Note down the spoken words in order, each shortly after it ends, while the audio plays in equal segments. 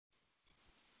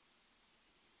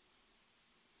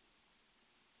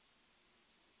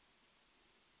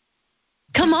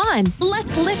Come on,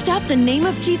 let's lift up the name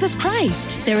of Jesus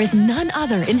Christ. There is none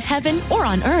other in heaven or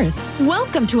on earth.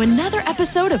 Welcome to another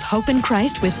episode of Hope in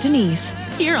Christ with Denise,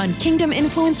 here on Kingdom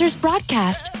Influencers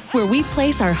Broadcast, where we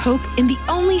place our hope in the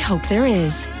only hope there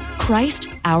is, Christ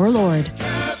our Lord.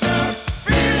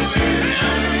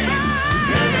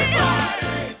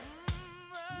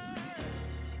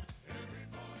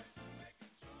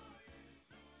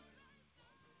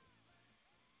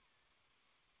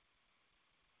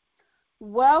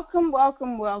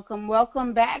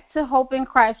 Welcome back to Hope in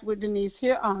Christ with Denise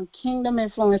here on Kingdom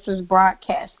Influencers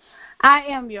Broadcast. I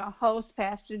am your host,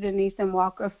 Pastor Denise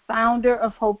Walker, founder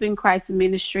of Hope in Christ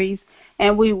Ministries,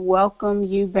 and we welcome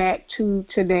you back to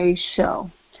today's show.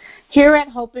 Here at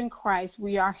Hope in Christ,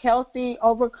 we are healthy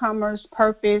overcomers,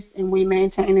 purpose, and we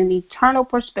maintain an eternal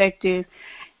perspective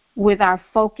with our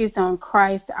focus on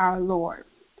Christ our Lord.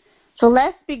 So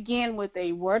let's begin with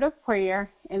a word of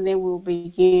prayer, and then we'll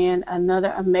begin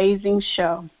another amazing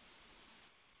show.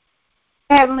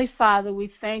 Heavenly Father,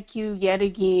 we thank you yet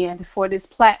again for this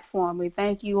platform. We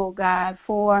thank you, oh God,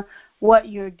 for what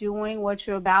you're doing, what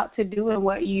you're about to do, and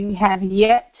what you have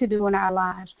yet to do in our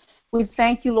lives. We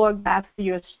thank you, Lord God, for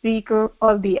your speaker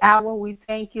of the hour. We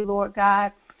thank you, Lord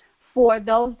God, for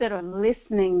those that are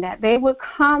listening, that they would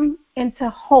come into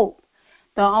hope.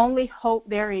 The only hope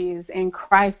there is in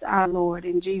Christ our Lord.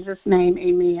 In Jesus' name,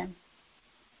 amen.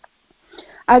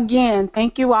 Again,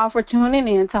 thank you all for tuning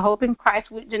in to Hope in Christ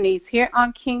with Denise here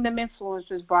on Kingdom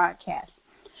Influencers Broadcast.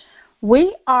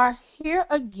 We are here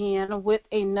again with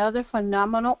another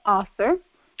phenomenal author,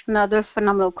 another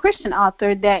phenomenal Christian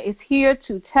author that is here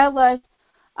to tell us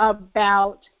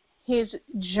about his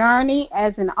journey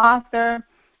as an author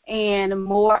and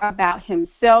more about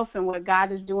himself and what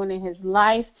God is doing in his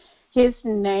life. His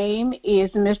name is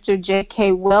Mr.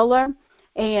 J.K. Weller,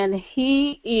 and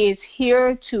he is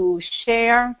here to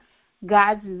share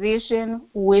God's vision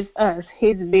with us,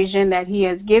 his vision that he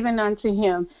has given unto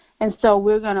him. And so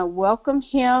we're going to welcome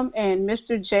him. And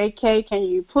Mr. J.K., can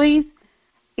you please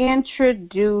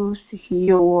introduce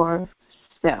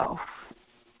yourself?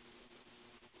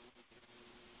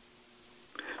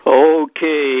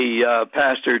 Okay,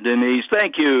 Pastor Denise,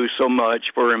 thank you so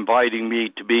much for inviting me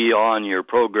to be on your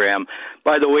program.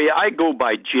 By the way, I go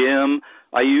by Jim.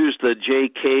 I use the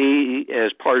JK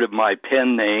as part of my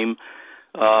pen name,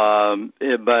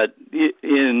 but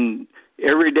in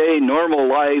everyday normal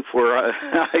life where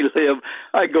I live,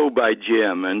 I go by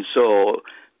Jim, and so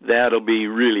that'll be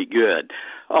really good.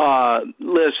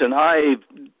 Listen, I've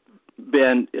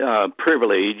been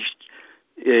privileged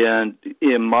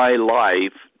in my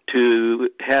life to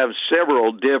have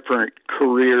several different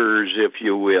careers, if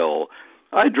you will.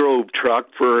 I drove truck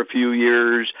for a few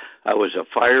years. I was a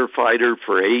firefighter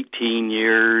for 18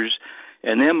 years.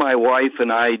 And then my wife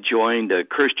and I joined a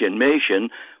Christian mission,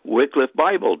 Wycliffe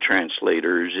Bible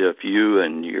Translators, if you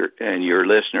and your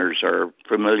listeners are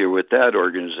familiar with that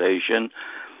organization.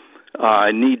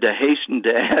 I need to hasten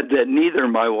to add that neither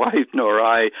my wife nor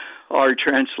I are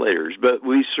translators, but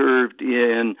we served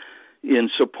in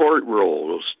support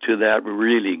roles to that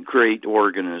really great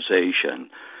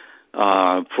organization.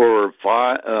 For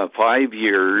 5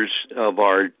 years of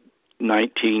our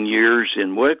 19 years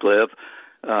in Wycliffe,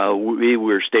 we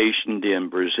were stationed in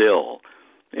Brazil.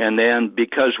 And then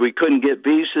because we couldn't get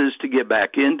visas to get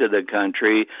back into the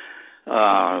country,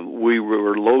 we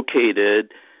were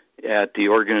located at the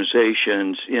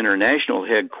organization's international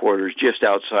headquarters just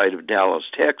outside of Dallas,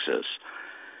 Texas.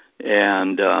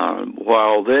 And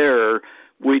while there,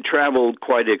 we traveled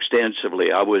quite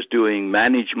extensively. I was doing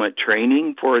management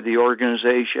training for the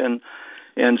organization,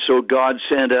 and so God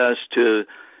sent us to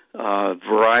a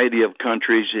variety of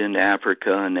countries in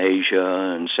Africa and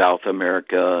Asia and South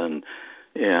America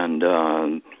and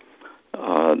the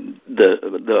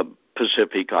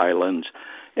Pacific Islands.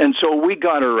 And so we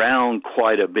got around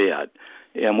quite a bit,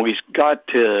 and we got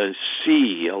to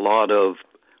see a lot of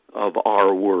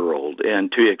our world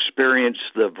and to experience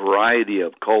the variety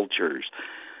of cultures.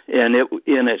 And it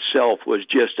in itself was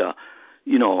just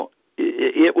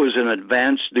it was an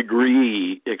advanced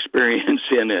degree experience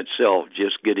in itself,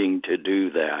 just getting to do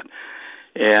that.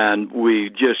 And we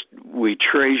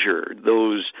treasure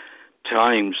those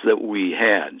times that we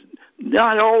had.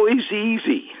 Not always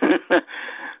easy.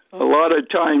 A lot of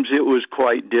times it was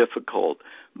quite difficult,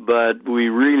 but we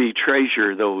really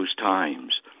treasure those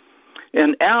times.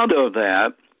 And out of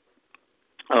that,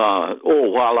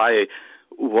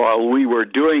 while we were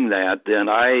doing that, then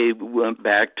I went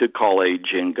back to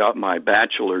college and got my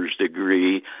bachelor's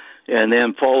degree and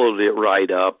then followed it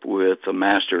right up with a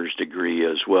master's degree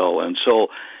as well. And so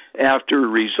after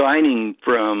resigning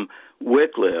from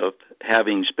Wycliffe,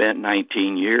 having spent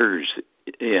 19 years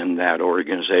in that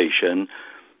organization,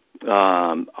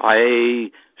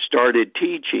 I started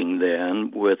teaching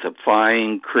then with a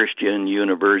fine Christian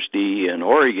university in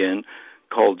Oregon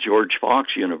called George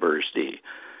Fox University.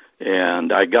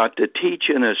 And I got to teach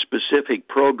in a specific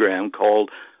program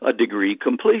called a degree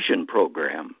completion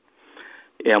program.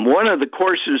 And one of the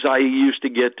courses I used to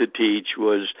get to teach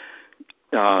was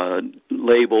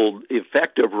labeled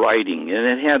effective writing, and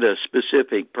it had a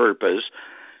specific purpose,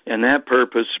 and that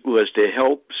purpose was to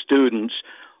help students.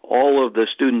 All of the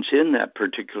students in that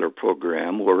particular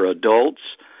program were adults,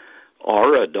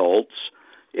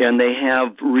 and they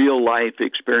have real-life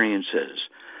experiences.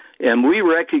 And we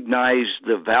recognize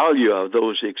the value of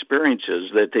those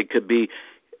experiences, that they could be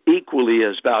equally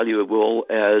as valuable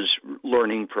as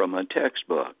learning from a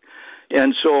textbook.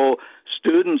 And so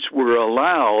students were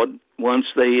allowed,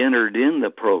 once they entered in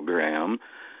the program,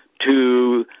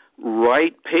 to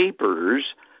write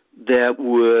papers that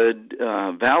would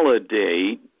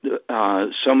validate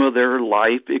some of their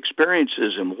life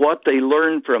experiences and what they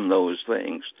learned from those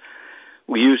things.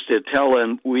 We used to tell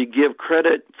them we give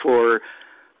credit for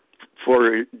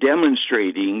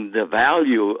demonstrating the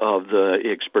value of the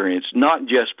experience, not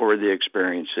just for the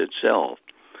experience itself.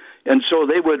 And so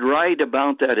they would write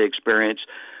about that experience,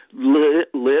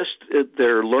 list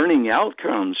their learning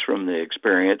outcomes from the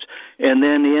experience, and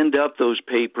then end up those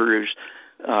papers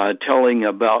telling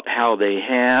about how they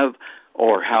have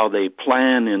or how they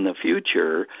plan in the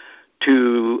future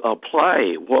to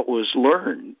apply what was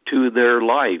learned to their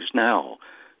lives now,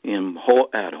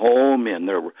 at home, in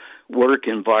their work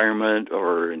environment,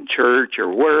 or in church, or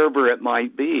wherever it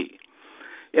might be.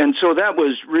 And so that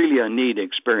was really a neat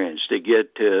experience to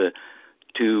get to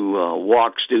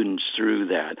walk students through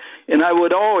that. And I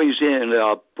would always end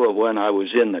up, when I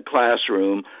was in the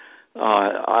classroom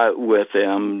with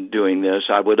them doing this,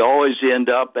 I would always end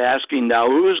up asking, now,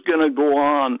 who's going to go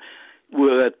on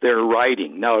with their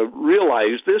writing? Now,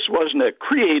 realize this wasn't a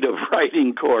creative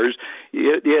writing course.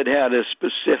 It had a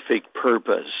specific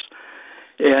purpose.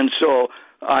 And so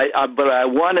but I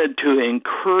wanted to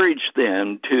encourage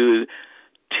them to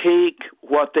take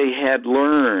what they had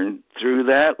learned through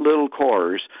that little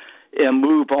course and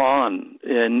move on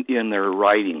in their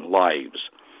writing lives.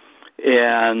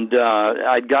 And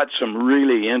I got some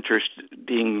really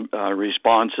interesting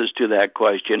responses to that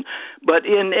question. But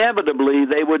inevitably,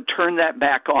 they would turn that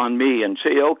back on me and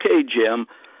say, okay, Jim,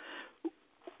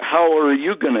 how are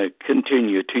you going to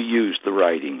continue to use the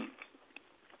writing?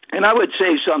 And I would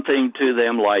say something to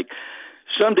them like,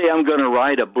 someday I'm going to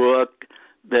write a book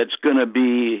that's going to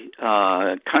be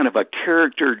kind of a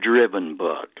character-driven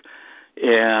book.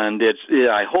 And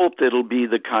I hope that it'll be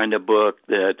the kind of book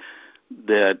that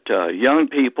young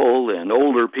people and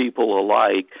older people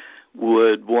alike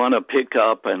would want to pick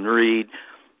up and read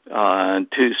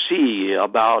to see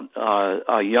about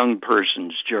a young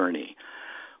person's journey.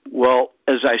 Well,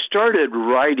 as I started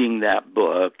writing that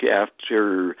book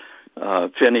after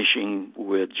finishing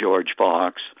with George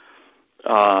Fox,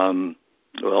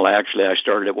 well, actually, I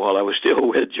started it while I was still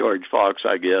with George Fox,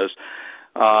 I guess.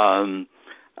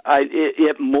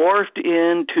 It morphed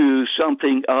into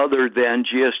something other than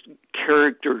just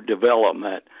character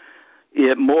development.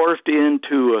 It morphed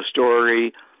into a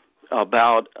story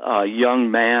about a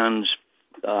young man's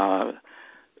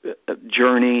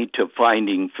journey to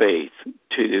finding faith,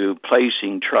 to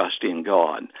placing trust in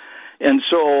God. And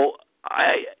so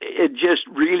it just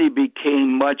really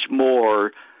became much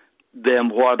more than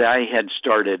what I had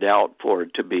started out for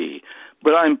it to be.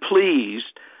 But I'm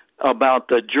pleased about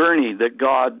the journey that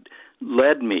God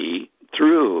led me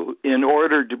through in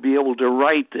order to be able to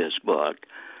write this book.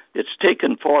 It's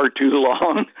taken far too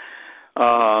long.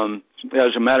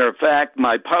 As a matter of fact,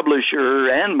 my publisher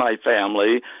and my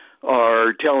family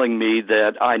are telling me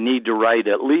that I need to write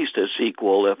at least a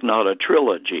sequel, if not a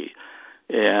trilogy.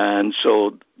 And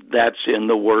so that's in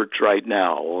the works right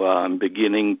now. I'm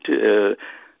beginning to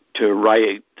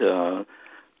write the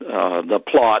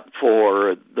plot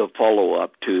for the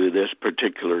follow-up to this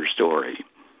particular story.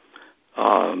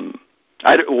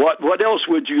 What else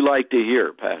would you like to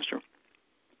hear, Pastor?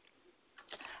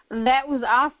 That was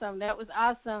awesome.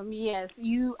 Yes,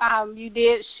 you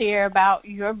did share about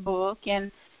your book,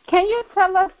 and can you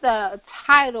tell us the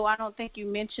title? I don't think you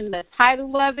mentioned the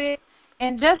title of it,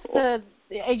 and just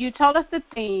you told us the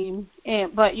theme,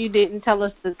 but you didn't tell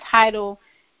us the title.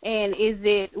 And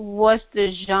what's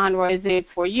the genre? Is it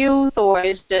for youth, or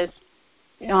is just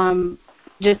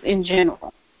in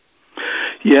general?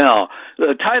 Yeah,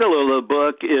 the title of the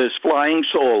book is Flying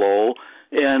Solo,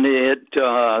 and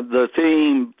the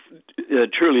theme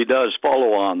truly does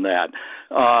follow on that.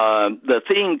 The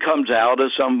theme comes out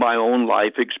of some of my own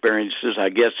life experiences. I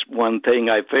guess one thing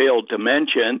I failed to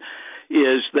mention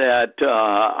is that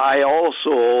I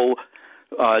also,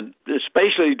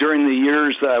 especially during the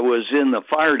years that I was in the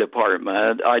fire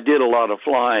department, I did a lot of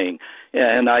flying,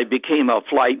 and I became a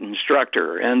flight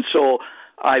instructor. And so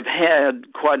I've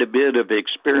had quite a bit of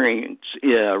experience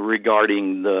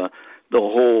regarding the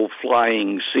whole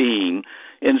flying scene,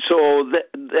 and so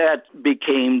that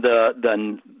became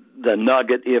the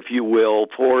nugget, if you will,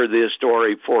 for this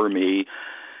story for me.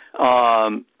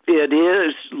 It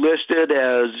is listed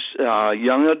as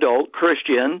young adult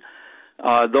Christian.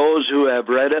 Those who have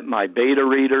read it, my beta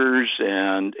readers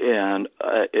and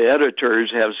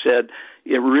editors, have said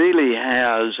it really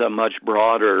has a much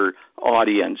broader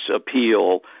audience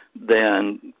appeal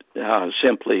than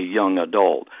simply young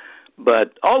adult.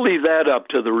 But I'll leave that up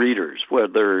to the readers,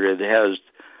 whether it has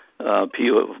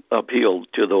appealed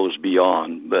to those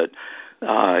beyond. But,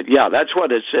 yeah, that's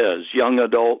what it says, young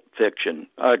adult fiction,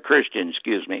 Christian,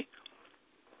 excuse me.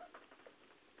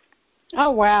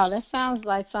 Oh, wow, that sounds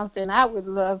like something I would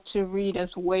love to read as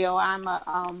well.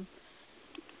 I'm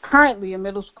currently a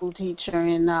middle school teacher,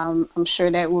 and I'm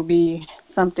sure that will be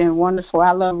something wonderful.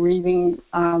 I love reading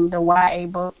the YA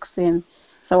books, and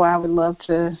so I would love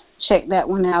to check that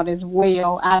one out as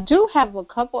well. I do have a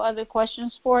couple other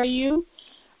questions for you.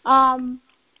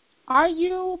 Are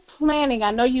you planning,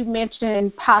 I know you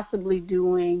mentioned possibly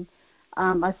doing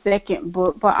a second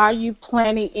book, but are you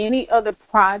planning any other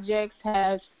projects?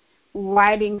 Has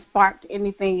writing sparked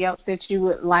anything else that you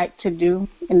would like to do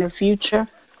in the future?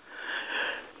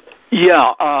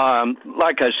 Yeah,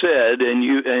 like I said, and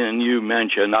you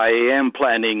mentioned, I am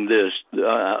planning this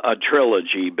a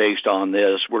trilogy based on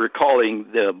this. We're calling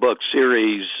the book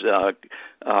series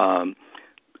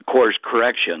Course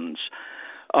Corrections.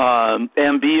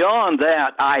 And beyond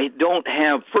that, I don't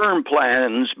have firm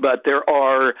plans, but there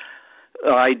are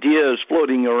ideas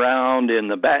floating around in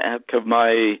the back of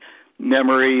my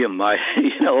memory and my,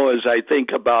 as I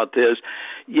think about this.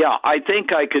 Yeah, I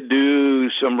think I could do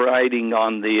some writing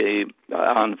on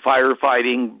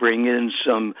firefighting, bring in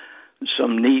some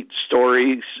neat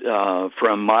stories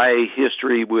from my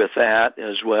history with that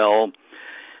as well.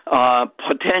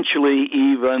 Potentially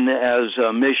even as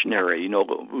a missionary,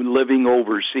 living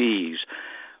overseas.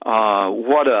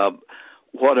 What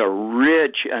a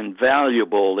rich and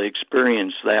valuable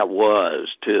experience that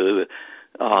was to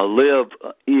live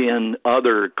in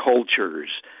other cultures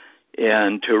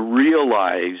and to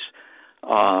realize,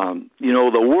 the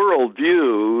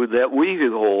worldview that we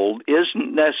hold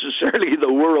isn't necessarily the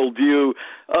worldview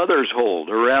others hold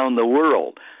around the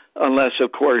world, unless,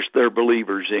 of course, they're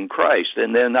believers in Christ.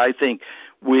 And then I think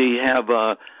we have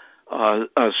a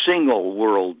single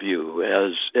worldview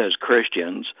as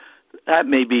Christians. That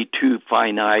may be too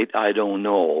finite, I don't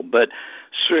know. But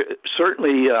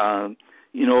certainly,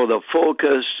 the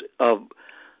focus of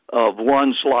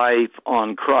one's life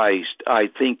on Christ, I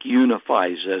think,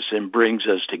 unifies us and brings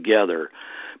us together.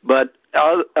 But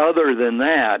other than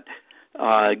that,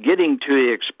 getting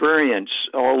to experience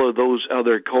all of those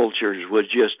other cultures was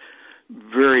just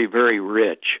very, very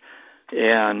rich.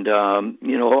 And,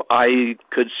 I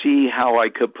could see how I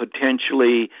could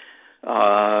potentially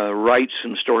write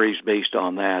some stories based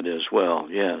on that as well,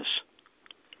 yes.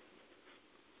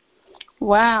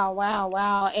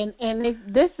 Wow. And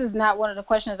this is not one of the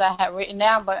questions I had written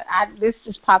down, but this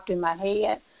just popped in my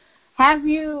head. Have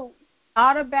you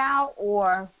thought about,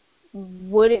 or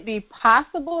would it be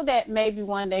possible that maybe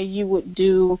one day you would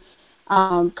do,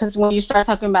 because when you start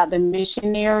talking about the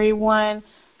missionary one,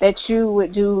 that you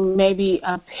would do maybe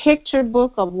a picture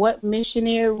book of what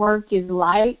missionary work is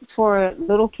like for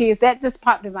little kids? That just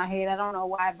popped in my head. I don't know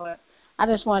why, but I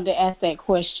just wanted to ask that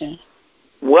question.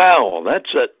 Wow,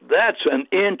 that's an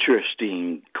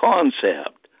interesting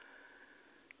concept.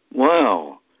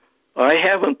 Wow. I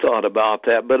haven't thought about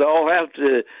that, but I'll have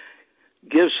to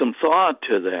give some thought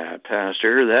to that,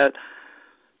 Pastor. That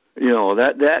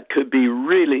that could be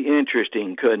really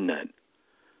interesting, couldn't it?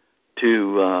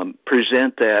 To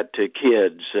present that to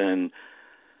kids and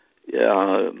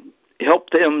help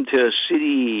them to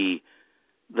see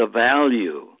the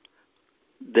value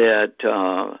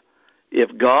that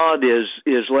if God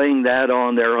is laying that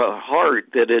on their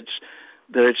heart, that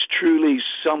it's truly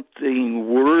something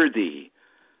worthy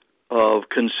of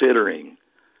considering,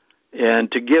 and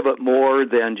to give it more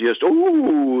than just,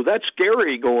 that's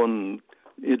scary going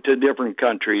to different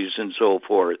countries and so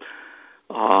forth.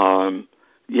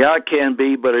 Yeah, it can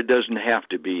be, but it doesn't have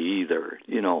to be either,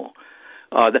 you know.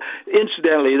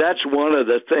 Incidentally, that's one of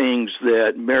the things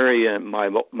that Mary and my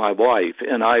wife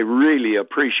and I really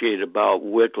appreciate about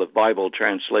Wycliffe Bible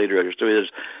Translators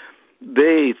is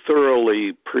they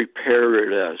thoroughly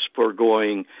prepared us for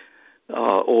going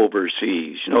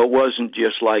overseas. You know, it wasn't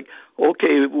just like,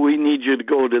 okay, we need you to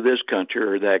go to this country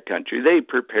or that country. They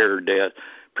prepared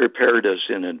us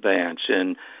in advance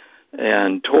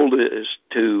and told us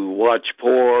to watch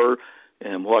for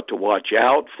and what to watch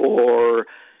out for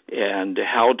and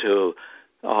how to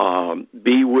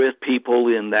be with people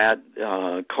in that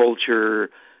culture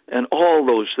and all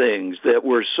those things that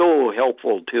were so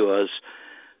helpful to us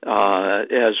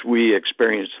as we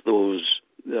experienced those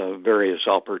various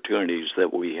opportunities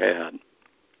that we had.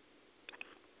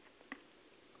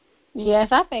 Yes,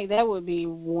 I think that would be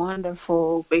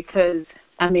wonderful because,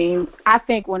 I mean, I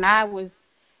think when I was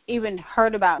even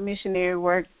heard about missionary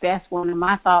work, that's one of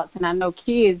my thoughts. And I know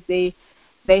kids, they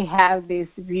have this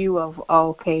view of,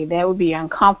 okay, that would be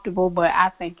uncomfortable, but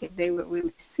I think if they would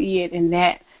really see it in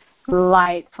that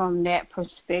light from that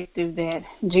perspective that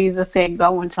Jesus said,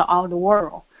 go into all the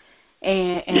world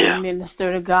and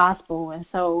minister the gospel. And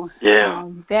so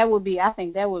that would be, I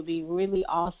think that would be really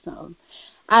awesome.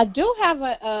 I do have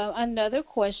another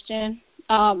question,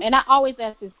 and I always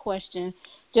ask this question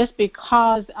just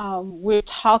because we're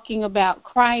talking about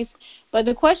Christ. But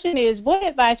the question is, what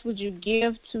advice would you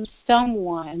give to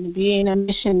someone being a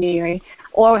missionary,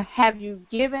 or have you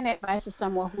given advice to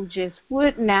someone who just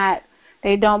would not,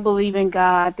 they don't believe in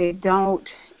God, they don't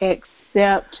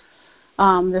accept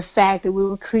the fact that we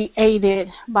were created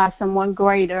by someone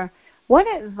greater? What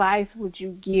advice would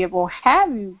you give or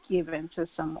have you given to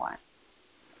someone?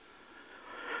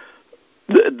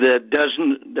 That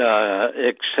doesn't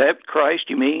accept Christ,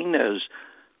 you mean, as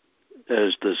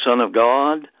the Son of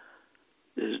God?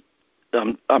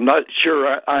 I'm not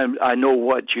sure I know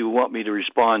what you want me to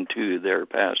respond to there,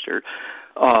 Pastor.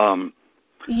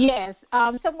 Yes,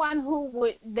 someone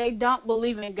who they don't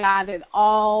believe in God at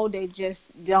all. They just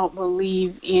don't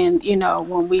believe in,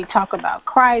 when we talk about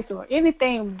Christ or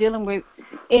anything dealing with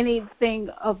anything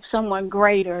of someone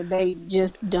greater, they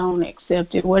just don't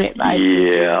accept it. What advice would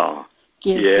you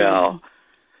give them?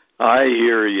 I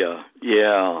hear you.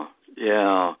 Yeah.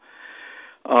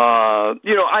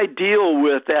 I deal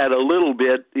with that a little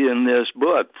bit in this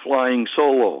book, Flying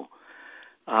Solo.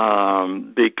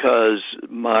 Because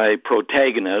my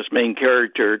protagonist, main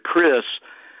character, Chris,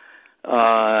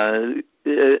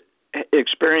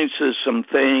 experiences some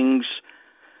things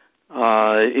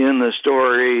in the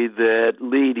story that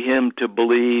lead him to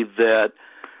believe that,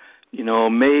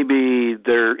 maybe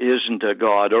there isn't a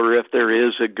God, or if there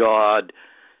is a God,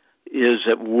 is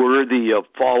it worthy of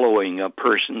following a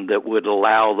person that would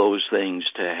allow those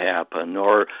things to happen?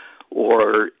 Or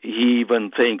he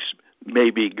even thinks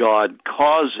maybe God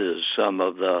causes some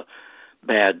of the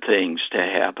bad things to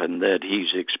happen that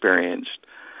he's experienced.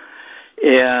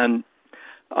 And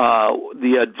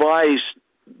the advice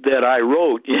that I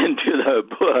wrote into the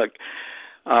book,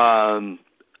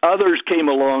 others came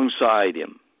alongside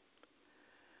him,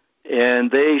 and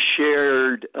they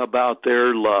shared about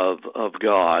their love of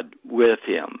God with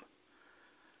him.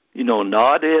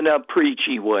 Not in a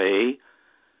preachy way,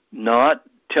 not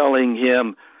telling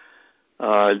him,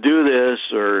 do this,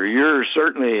 or you're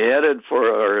certainly headed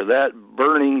for that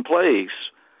burning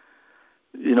place,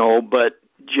 but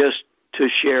just to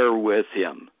share with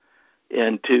him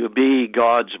and to be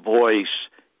God's voice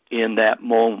in that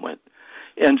moment.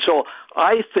 And so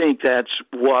I think that's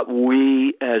what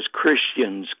we as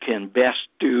Christians can best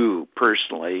do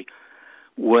personally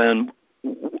when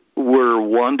we're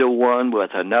one-to-one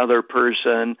with another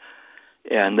person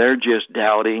and they're just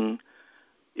doubting,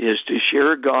 is to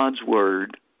share God's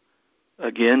word,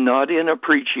 again, not in a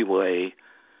preachy way,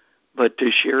 but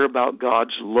to share about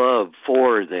God's love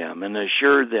for them and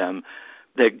assure them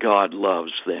that God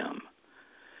loves them.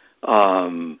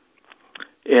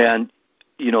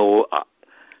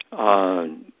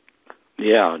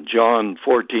 John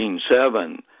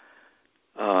 14:7,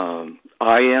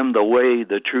 I am the way,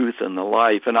 the truth, and the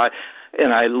life. And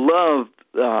I love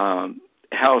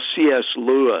how C.S.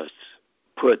 Lewis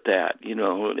put that,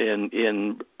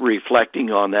 in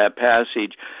reflecting on that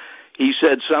passage. He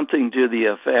said something to the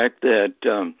effect that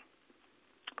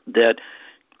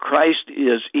Christ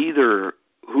is either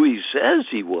who he says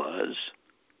he was,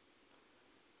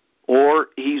 or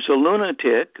he's a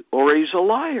lunatic, or he's a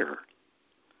liar.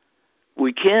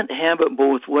 We can't have it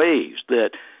both ways,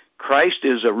 that Christ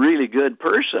is a really good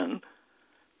person,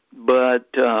 but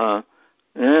I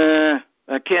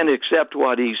can't accept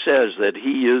what he says, that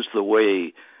he is the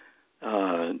way,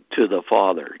 to the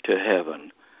Father, to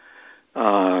heaven.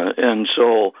 And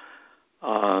so,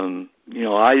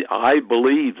 I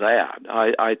believe that.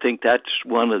 I think that's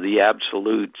one of the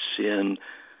absolutes in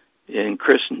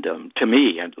Christendom. To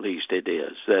me, at least, it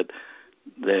is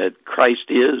that Christ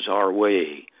is our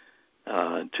way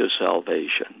to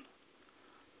salvation.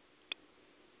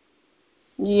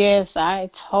 Yes, I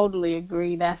totally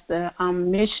agree. That's the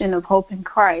mission of Hope in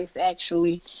Christ,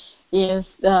 actually, is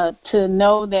to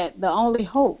know that the only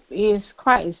hope is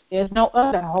Christ. There's no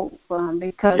other hope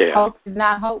because hope is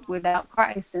not hope without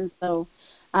Christ. And so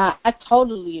I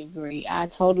totally agree.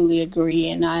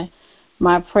 And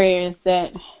my prayer is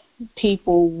that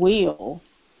people will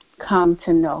come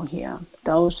to know him,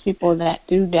 those people that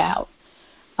do doubt.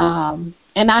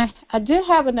 And I did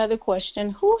have another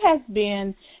question. Who has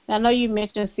been, I know you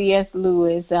mentioned C.S.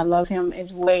 Lewis, I love him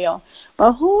as well,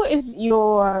 but who is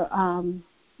your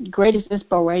greatest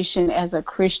inspiration as a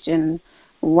Christian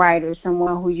writer,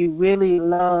 someone who you really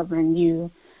love and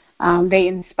they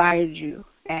inspired you,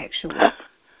 actually?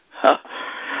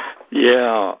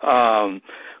 Yeah.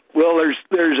 Well,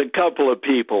 there's a couple of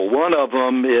people. One of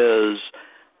them is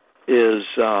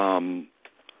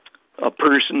a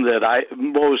person that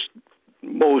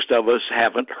most of us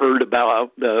haven't heard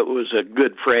about. Was a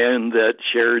good friend that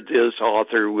shared this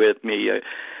author with me,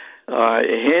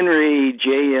 Henry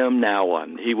J.M.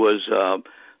 Nouwen. He was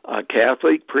a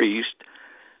Catholic priest,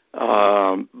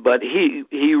 but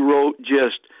he wrote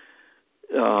just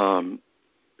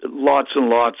lots and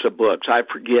lots of books. I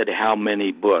forget how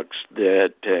many books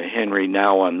that Henry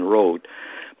Nouwen wrote,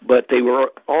 but they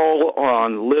were all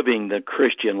on living the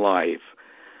Christian life.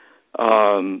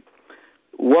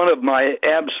 One of my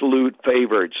absolute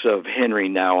favorites of Henry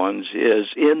Nouwen's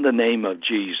is In the Name of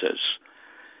Jesus.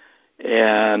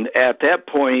 And at that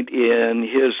point in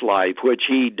his life, which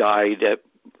he died at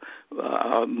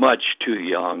much too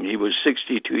young, he was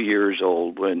 62 years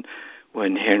old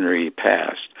when Henry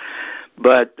passed.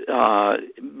 But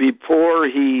before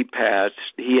he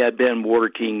passed, he had been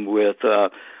working with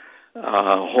a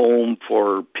home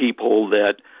for people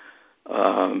that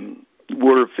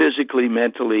were physically,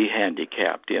 mentally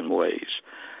handicapped in ways.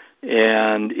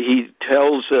 And he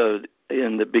tells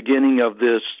in the beginning of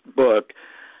this book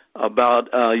about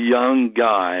a young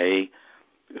guy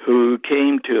who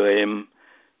came to him,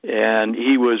 and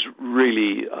he was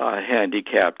really a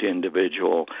handicapped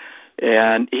individual.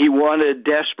 And he wanted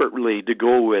desperately to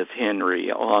go with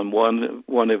Henry on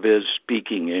one of his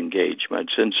speaking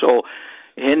engagements. And so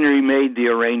Henry made the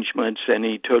arrangements, and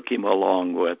he took him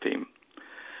along with him.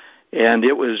 And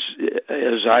it was,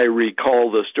 as I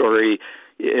recall the story,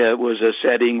 it was a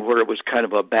setting where it was kind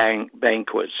of a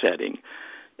banquet setting.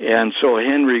 And so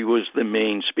Henry was the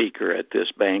main speaker at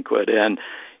this banquet. And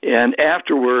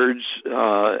afterwards,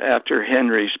 after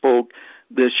Henry spoke,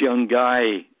 this young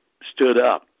guy stood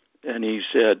up and he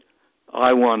said,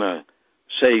 "I want to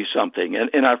say something."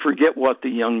 And I forget what the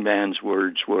young man's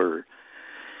words were.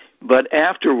 But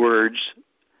afterwards,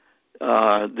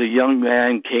 the young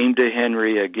man came to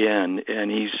Henry again,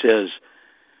 and he says,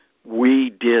 "We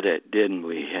did it, didn't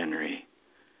we, Henry?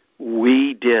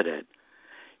 We did it."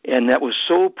 And that was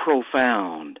so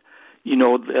profound,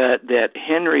 that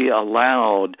Henry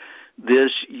allowed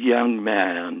this young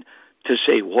man to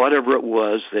say whatever it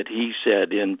was that he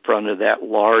said in front of that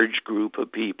large group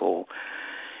of people.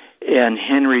 And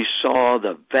Henry saw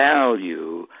the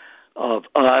value of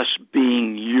us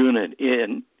being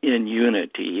in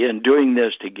unity, in doing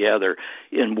this together,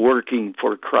 in working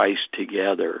for Christ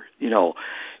together,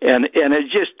 and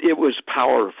it was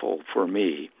powerful for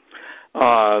me.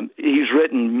 He's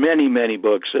written many, many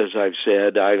books, as I've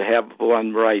said. I have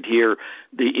one right here,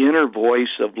 The Inner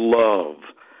Voice of Love.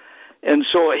 And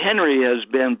so Henry has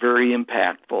been very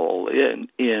impactful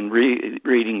in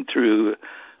reading through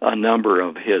a number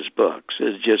of his books.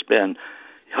 It's just been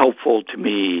helpful to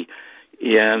me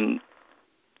in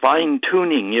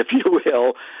fine-tuning, if you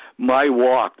will, my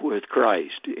walk with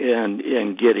Christ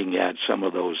and getting at some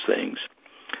of those things.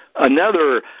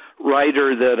 Another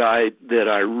writer that I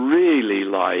really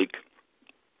like,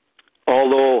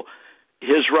 although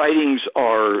his writings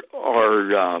are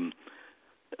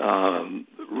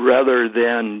rather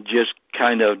than just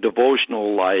kind of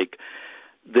devotional-like,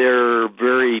 they're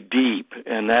very deep,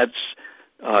 and that's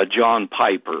John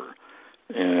Piper.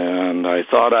 And I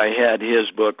thought I had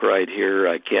his book right here.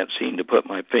 I can't seem to put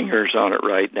my fingers on it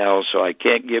right now, so I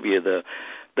can't give you the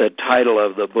title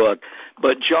of the book.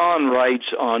 But John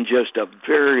writes on just a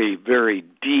very, very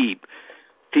deep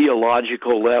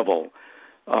theological level,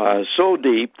 so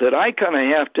deep that I kind of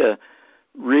have to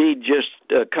read just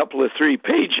a couple of 3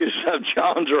 pages of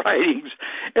John's writings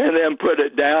and then put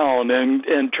it down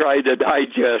and try to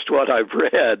digest what I've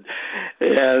read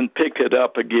and pick it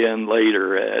up again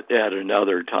later at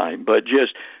another time. But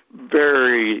just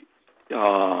very,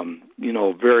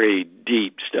 very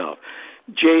deep stuff.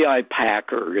 J.I.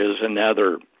 Packer is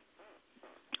another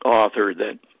author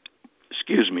that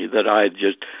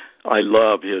I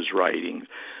love his writings.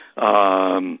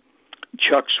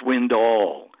 Chuck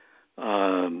Swindoll,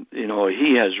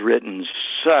 he has written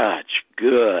such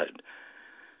good,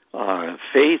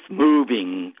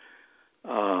 faith-moving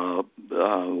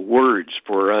words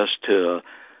for us to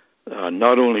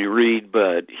not only read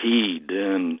but heed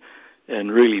and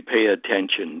really pay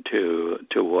attention to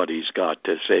what he's got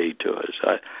to say to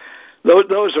us.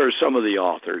 Those are some of the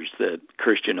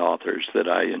Christian authors that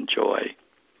I enjoy.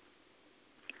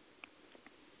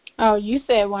 Oh, you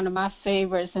said one of my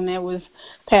favorites, and that was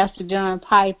Pastor John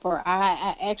Piper.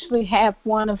 I actually have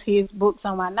one of his books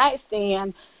on my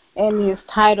nightstand, and it's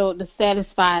titled The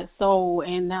Satisfied Soul.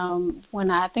 And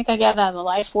when I think I got it out of the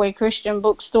Lifeway Christian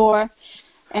bookstore,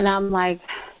 and I'm like,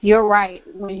 you're right.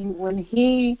 When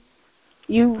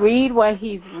you read what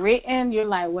he's written, you're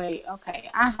like, wait,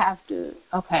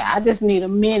 I just need a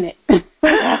minute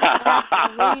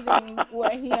after reading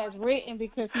what he has written,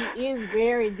 because he is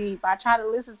very deep. I try to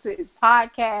listen to his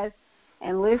podcast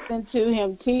and listen to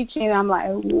him teaching. I'm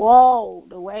like, whoa,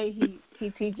 the way he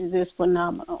teaches is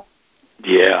phenomenal.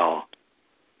 Yeah,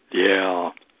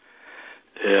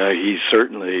 he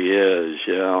certainly is.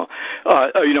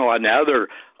 Another,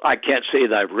 I can't say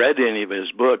that I've read any of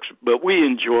his books, but we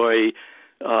enjoy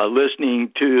listening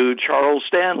to Charles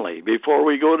Stanley before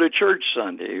we go to church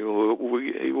Sunday.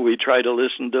 We try to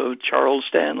listen to Charles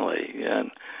Stanley,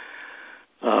 and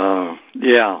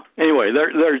Anyway,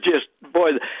 they're just,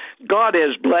 boy, God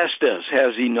has blessed us,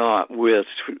 has He not, with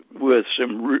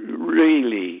some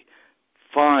really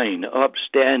fine,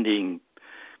 upstanding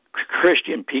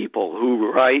Christian people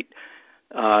who write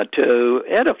to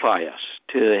edify us,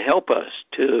 to help us,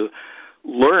 to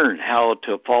learn how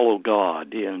to follow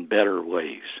God in better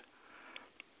ways.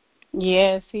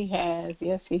 Yes, he has.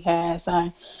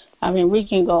 I mean, we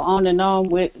can go on and on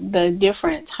with the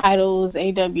different titles.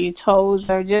 A.W.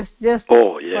 Tozer, just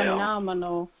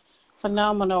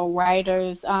phenomenal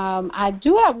writers. I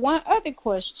do have one other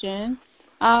question,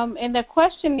 and the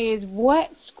question is,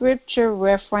 what scripture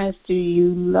reference do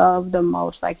you love the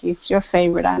most? Like, it's your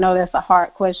favorite. I know that's a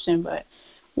hard question, but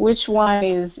which one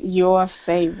is your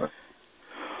favorite?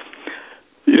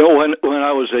 You know, when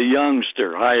I was a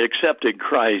youngster, I accepted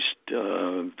Christ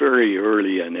very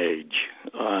early in age.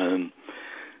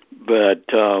 But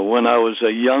when I was a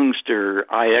youngster,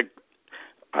 I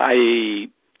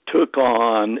took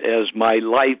on as my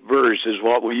life verse, is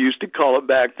what we used to call it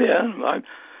back then.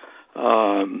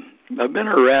 I've been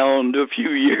around a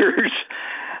few years.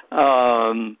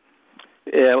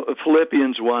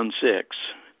 Philippians 1:6.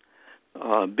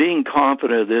 Being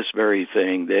confident of this very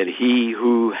thing, that he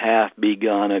who hath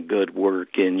begun a good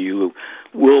work in you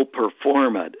will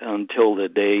perform it until the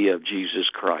day of Jesus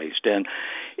Christ. And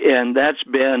that's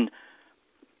been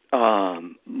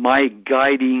my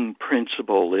guiding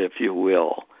principle, if you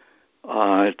will,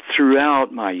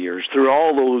 throughout my years, through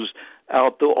all those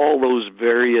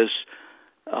various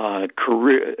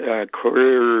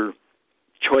career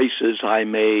choices I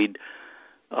made.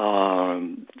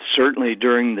 Certainly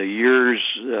during the years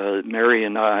Mary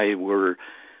and I were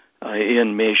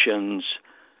in missions,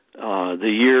 the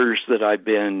years that I've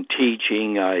been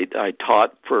teaching, I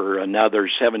taught for another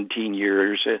 17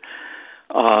 years.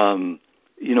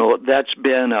 That's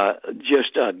been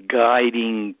just a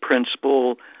guiding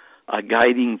principle, a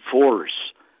guiding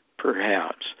force,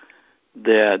 perhaps,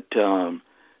 that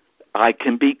I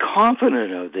can be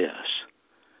confident of this,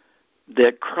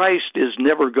 that Christ is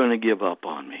never going to give up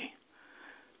on me,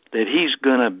 that He's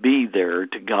going to be there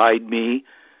to guide me,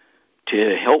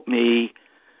 to help me,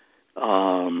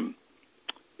 and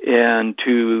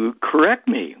to correct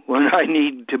me when I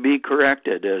need to be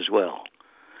corrected as well.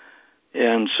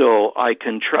 And so I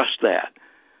can trust that.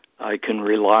 I can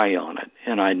rely on it,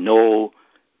 and I know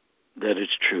that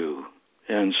it's true.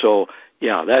 And so,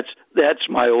 yeah, that's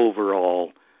my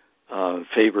overall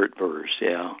favorite verse,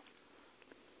 yeah.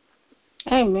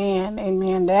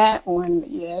 Amen. That one,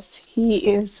 yes, he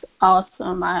is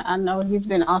awesome. I know he's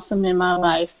been awesome in my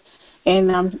life,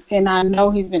 and I know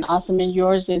he's been awesome in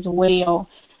yours as well.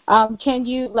 Can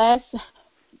you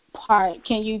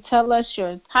tell us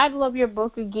your title of your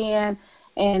book again,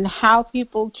 and how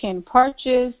people can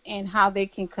purchase and how they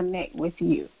can connect with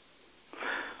you?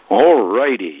 All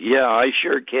righty. Yeah, I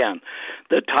sure can.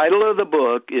 The title of the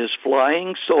book is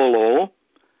Flying Solo,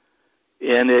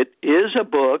 and it is a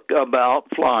book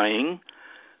about flying.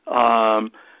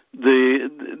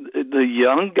 The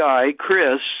young guy,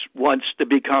 Chris, wants to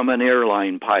become an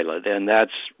airline pilot, and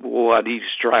that's what he's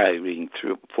striving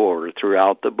for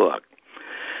throughout the book.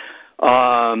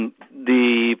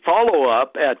 The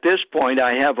follow-up, at this point,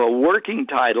 I have a working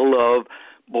title of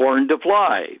Born to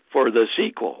Fly for the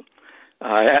sequel.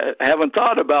 I haven't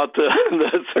thought about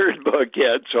the third book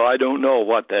yet, so I don't know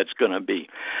what that's going to be.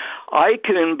 I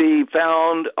can be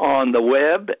found on the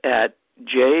web at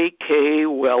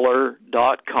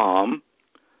jkweller.com.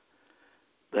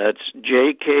 That's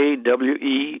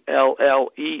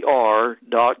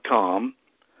jkweller.com.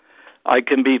 I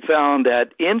can be found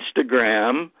at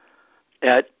Instagram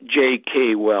at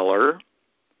jkweller.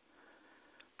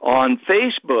 On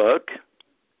Facebook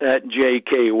at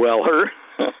jkweller.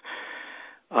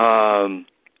 On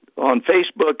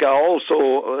Facebook, I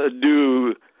also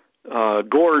do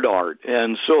gourd art,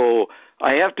 and so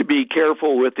I have to be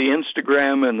careful with the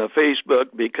Instagram and the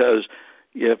Facebook, because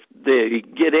if they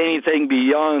get anything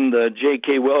beyond the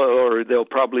J.K. Weller, they'll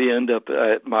probably end up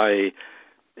at my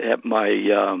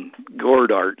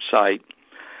gourd art site.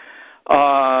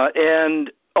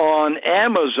 And on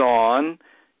Amazon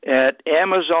at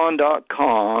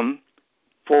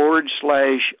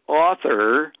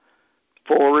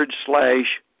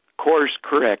amazon.com/author/course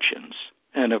corrections.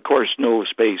 And, of course, no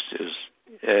spaces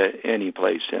any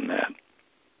place in that.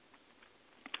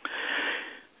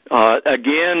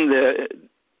 Again,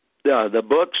 the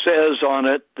book says on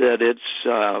it that it's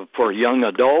for young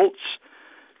adults,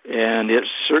 and it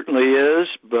certainly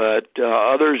is, but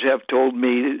others have told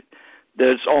me that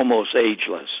it's almost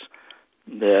ageless,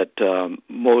 that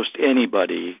most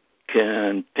anybody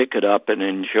can pick it up and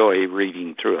enjoy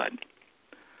reading through it.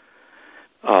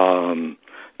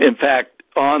 In fact,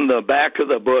 on the back of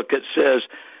the book it says,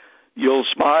 you'll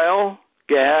smile,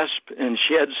 gasp, and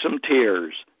shed some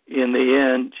tears. In the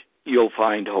end, you'll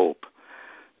find hope.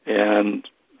 And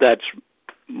that's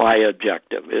my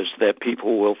objective, is that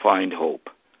people will find hope.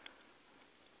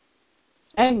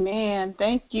 Amen.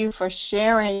 Thank you for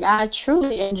sharing. I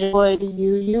truly enjoyed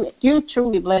you. You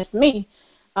truly blessed me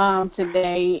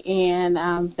today,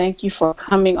 and thank you for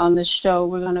coming on the show.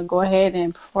 We're going to go ahead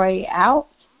and pray out.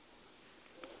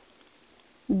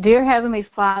 Dear Heavenly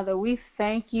Father, we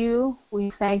thank you.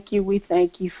 We thank you. We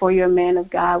thank you for your man of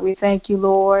God. We thank you,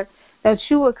 Lord, that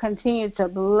you will continue to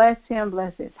bless him,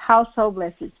 bless his household,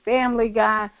 bless his family,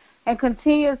 God, and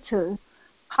continue to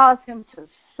cause him to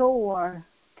soar,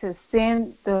 to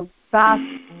send the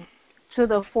gospel to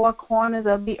the four corners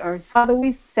of the earth. Father,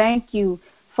 we thank you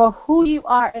for who you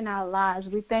are in our lives.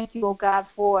 We thank you, oh God,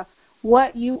 for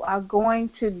what you are going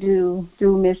to do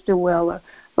through Mr. Weller.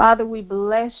 Father, we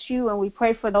bless you, and we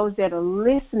pray for those that are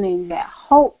listening, that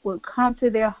hope will come to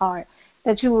their heart,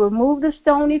 that you will remove the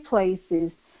stony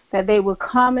places, that they will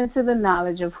come into the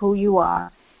knowledge of who you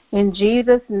are. In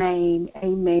Jesus' name,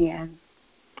 amen.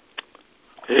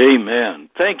 Amen.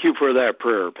 Thank you for that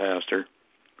prayer, Pastor.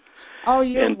 Oh,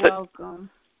 you're welcome.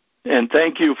 And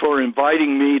thank you for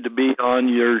inviting me to be on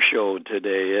your show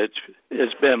today.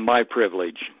 It's been my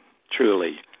privilege,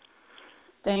 truly.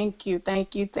 Thank you,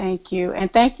 thank you, thank you.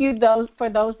 And thank you for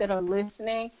those that are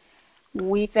listening.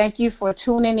 We thank you for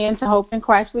tuning in to Hope in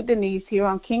Christ with Denise here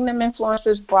on Kingdom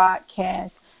Influencers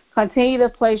broadcast. Continue to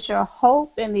place your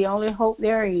hope in the only hope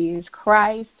there is,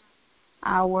 Christ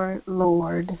our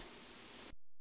Lord.